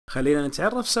خلينا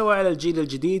نتعرف سوا على الجيل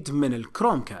الجديد من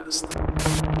الكروم كاست.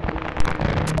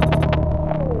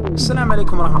 السلام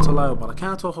عليكم ورحمة الله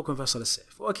وبركاته، أخوكم فيصل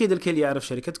السيف. وأكيد الكل يعرف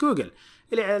شركة جوجل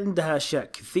اللي عندها أشياء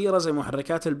كثيرة زي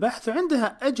محركات البحث،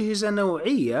 وعندها أجهزة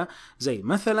نوعية زي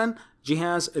مثلا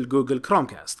جهاز الجوجل كروم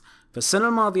كاست. فالسنة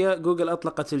الماضية جوجل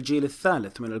أطلقت الجيل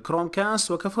الثالث من الكروم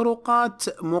كاست،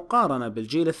 وكفروقات مقارنة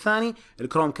بالجيل الثاني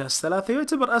الكروم كاست 3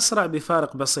 يعتبر أسرع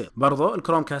بفارق بسيط. برضو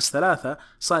الكروم كاست 3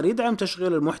 صار يدعم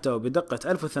تشغيل المحتوى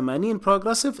بدقة 1080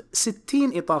 بروجريسيف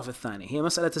 60 إطار في الثانية. هي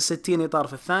مسألة ال60 إطار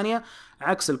في الثانية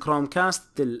عكس الكروم كاست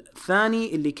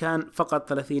الثاني اللي كان فقط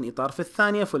 30 إطار في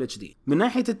الثانية فول اتش دي. من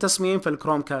ناحية التصميم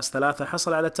فالكروم كاست 3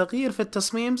 حصل على تغيير في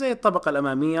التصميم، زي الطبقة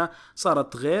الأمامية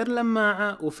صارت غير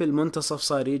لماعة، وفي المنتصف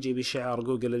صار يجي بشعار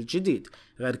جوجل الجديد.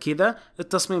 غير كذا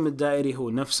التصميم الدائري هو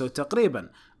نفسه تقريبا.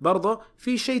 برضو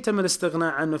في شيء تم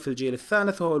الاستغناء عنه في الجيل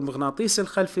الثالث، وهو المغناطيس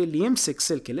الخلفي اللي يمسك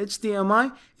سلك ال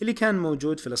HDMI اللي كان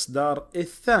موجود في الإصدار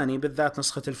الثاني، بالذات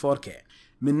نسخة ال 4K.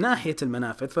 من ناحية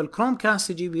المنافذ فالكروم كاست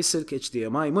يجي بسلك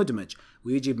HDMI مدمج،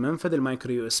 ويجي بمنفذ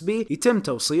المايكرو USB يتم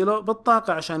توصيله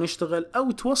بالطاقة عشان يشتغل،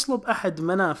 أو توصله بأحد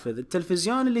منافذ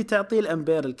التلفزيون اللي تعطيه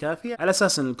الأمبير الكافية، على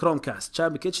أساس أن الكروم كاست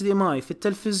شابك HDMI في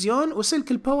التلفزيون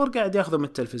وسلك الباور قاعد ياخذه من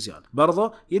التلفزيون.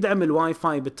 برضه يدعم الواي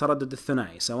فاي بالتردد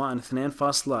الثنائي، سواء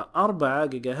 2.4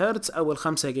 جيجا هرتز أو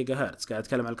 5 جيجا هرتز. قاعد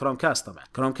أتكلم عن الكروم كاست. طبعا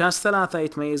كروم كاست 3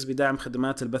 يتميز بدعم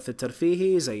خدمات البث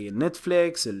الترفيهي زي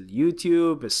نتفليكس،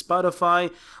 اليوتيوب،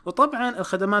 سبوتيفاي، وطبعا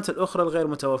الخدمات الأخرى الغير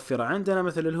متوفرة عندنا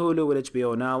مثل الهولو والاتش بي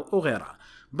او ناو وغيرها.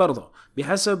 برضو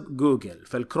بحسب جوجل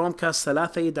فالكروم كاست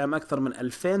 3 يدعم أكثر من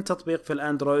 2000 تطبيق في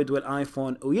الأندرويد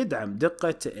والآيفون، ويدعم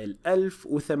دقة ال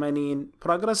 1080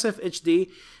 بروجريسيف اتش دي،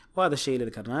 وهذا الشيء اللي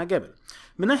ذكرناه قبل.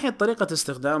 من ناحية طريقة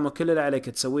استخدامه كل اللي عليك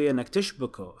تسويه انك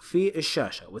تشبكه في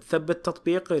الشاشة وتثبت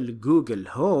تطبيق الجوجل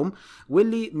هوم،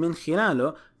 واللي من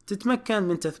خلاله تتمكن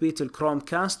من تثبيت الكروم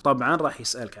كاست. طبعا راح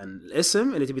يسألك عن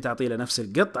الاسم اللي تبي تعطيه لنفس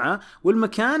القطعة،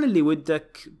 والمكان اللي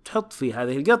ودك تحط فيه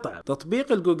هذه القطعة.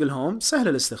 تطبيق الجوجل هوم سهل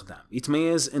الاستخدام،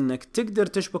 يتميز انك تقدر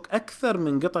تشبك اكثر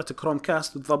من قطعة كروم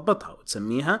كاست وتضبطها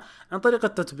وتسميها عن طريق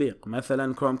التطبيق،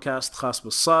 مثلا كروم كاست خاص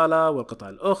بالصالة، والقطع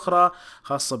الاخرى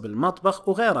خاصة بالمطبخ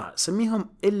وغيرها. سميهم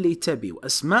اللي تبي،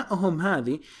 واسمائهم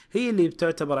هذه هي اللي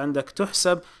بتعتبر عندك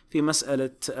تحسب في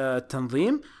مسألة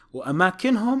التنظيم،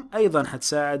 وأماكنهم أيضا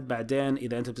حتساعد بعدين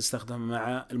إذا أنت بتستخدم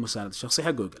مع المساند الشخصي حق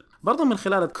جوجل. برضو من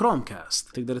خلال الكروم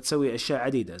كاست تقدر تسوي أشياء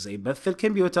عديدة زي بث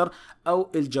الكمبيوتر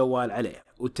أو الجوال عليه،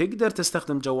 وتقدر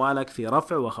تستخدم جوالك في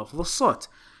رفع وخفض الصوت.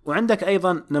 وعندك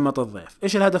أيضا نمط الضيف.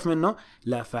 إيش الهدف منه؟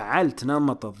 لا فعلت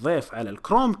نمط الضيف على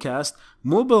الكروم كاست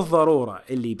مو بالضرورة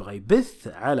اللي يبغى يبث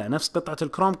على نفس قطعة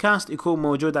الكروم كاست يكون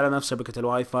موجود على نفس شبكة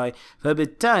الواي فاي،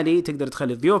 فبالتالي تقدر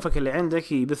تخلي ضيوفك اللي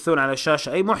عندك يبثون على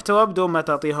الشاشة أي محتوى بدون ما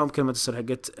تعطيهم كلمة السر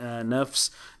حقت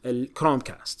نفس الكروم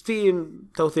كاست. في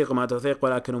توثيق ما توثيق،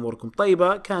 ولكن أموركم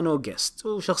طيبة كانوا جست،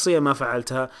 وشخصيا ما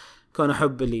فعلتها كون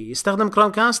أحب اللي يستخدم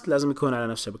كروم كاست لازم يكون على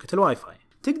نفس شبكة الواي فاي.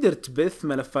 تقدر تبث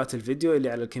ملفات الفيديو اللي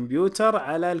على الكمبيوتر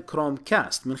على الكروم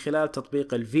كاست من خلال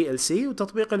تطبيق الVLC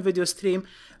وتطبيق الفيديو ستريم،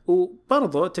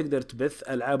 وبرضه تقدر تبث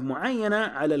ألعاب معينة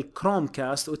على الكروم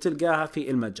كاست وتلقاها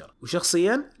في المتجر.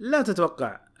 وشخصيا لا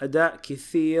تتوقع أداء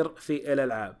كثير في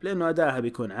الألعاب، لأنه أداءها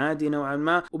بيكون عادي نوعا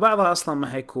ما، وبعضها أصلا ما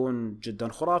حيكون جدا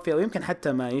خرافي، أو يمكن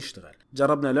حتى ما يشتغل.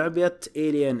 جربنا لعبة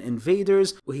Alien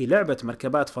Invaders، وهي لعبة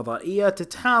مركبات فضائية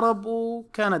تتحارب،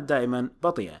 وكانت دائما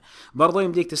بطيئة. برضو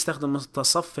يمديك تستخدم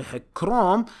متصفح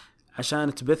كروم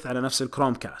عشان تبث على نفس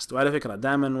الكروم كاست. وعلى فكرة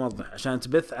دائما نوضح، عشان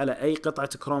تبث على أي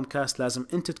قطعة كروم كاست لازم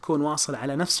أنت تكون واصل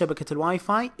على نفس شبكة الواي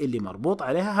فاي اللي مربوط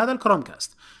عليها هذا الكروم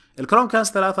كاست. الكروم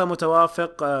كاست 3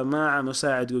 متوافق مع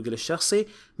مساعد جوجل الشخصي.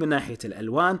 من ناحية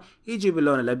الألوان يجي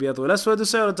باللون الأبيض والأسود،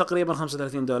 وسعره تقريبا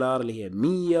 $35 اللي هي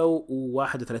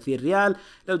 131 ريال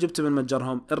لو جبت من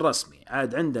متجرهم الرسمي.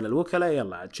 عاد عندنا الوكلاء،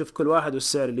 يلا عاد شوف كل واحد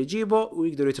والسعر اللي يجيبه،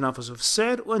 ويقدروا يتنافسوا في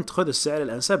السعر، وانت خذ السعر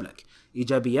الأنسب لك.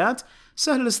 إيجابيات: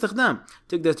 سهل الاستخدام،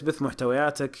 تقدر تبث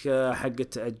محتوياتك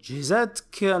حقت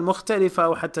أجهزتك المختلفة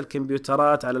وحتى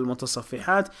الكمبيوترات على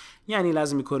المتصفحات، يعني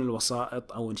لازم يكون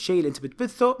الوسائط أو الشيء اللي أنت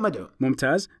بتبثه مدعوم.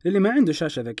 ممتاز للي ما عنده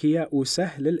شاشة ذكية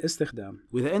وسهل الاستخدام.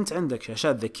 وإذا أنت عندك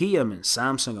شاشات ذكية من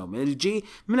سامسونج أو من LG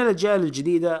من الأجيال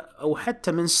الجديدة، أو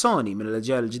حتى من سوني من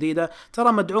الأجيال الجديدة،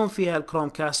 ترى مدعوم فيها الكروم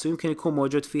كاست، ويمكن يكون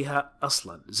موجود فيها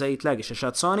أصلا، زي تلاقي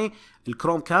شاشات سوني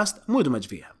الكروم كاست مدمج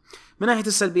فيها. من ناحية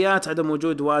السلبيات: عدم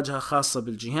وجود واجهة خاصة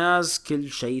بالجهاز، كل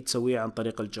شيء تسويه عن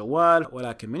طريق الجوال،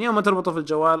 ولكن من يوم ما تربطه في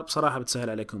الجوال بصراحة بتسهل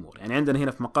عليك أمور. يعني عندنا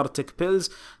هنا في مقر تك بيلز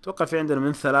توقع في عندنا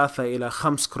من 3 إلى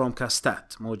 5 كروم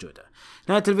كاستات موجودة.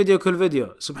 نهاية الفيديو كل فيديو.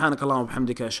 سبحانك اللهم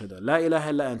وبحمدك، أشهد أن لا إله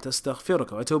إلا أنت،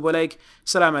 أستغفرك وأتوب إليك.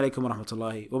 السلام عليكم ورحمة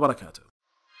الله وبركاته.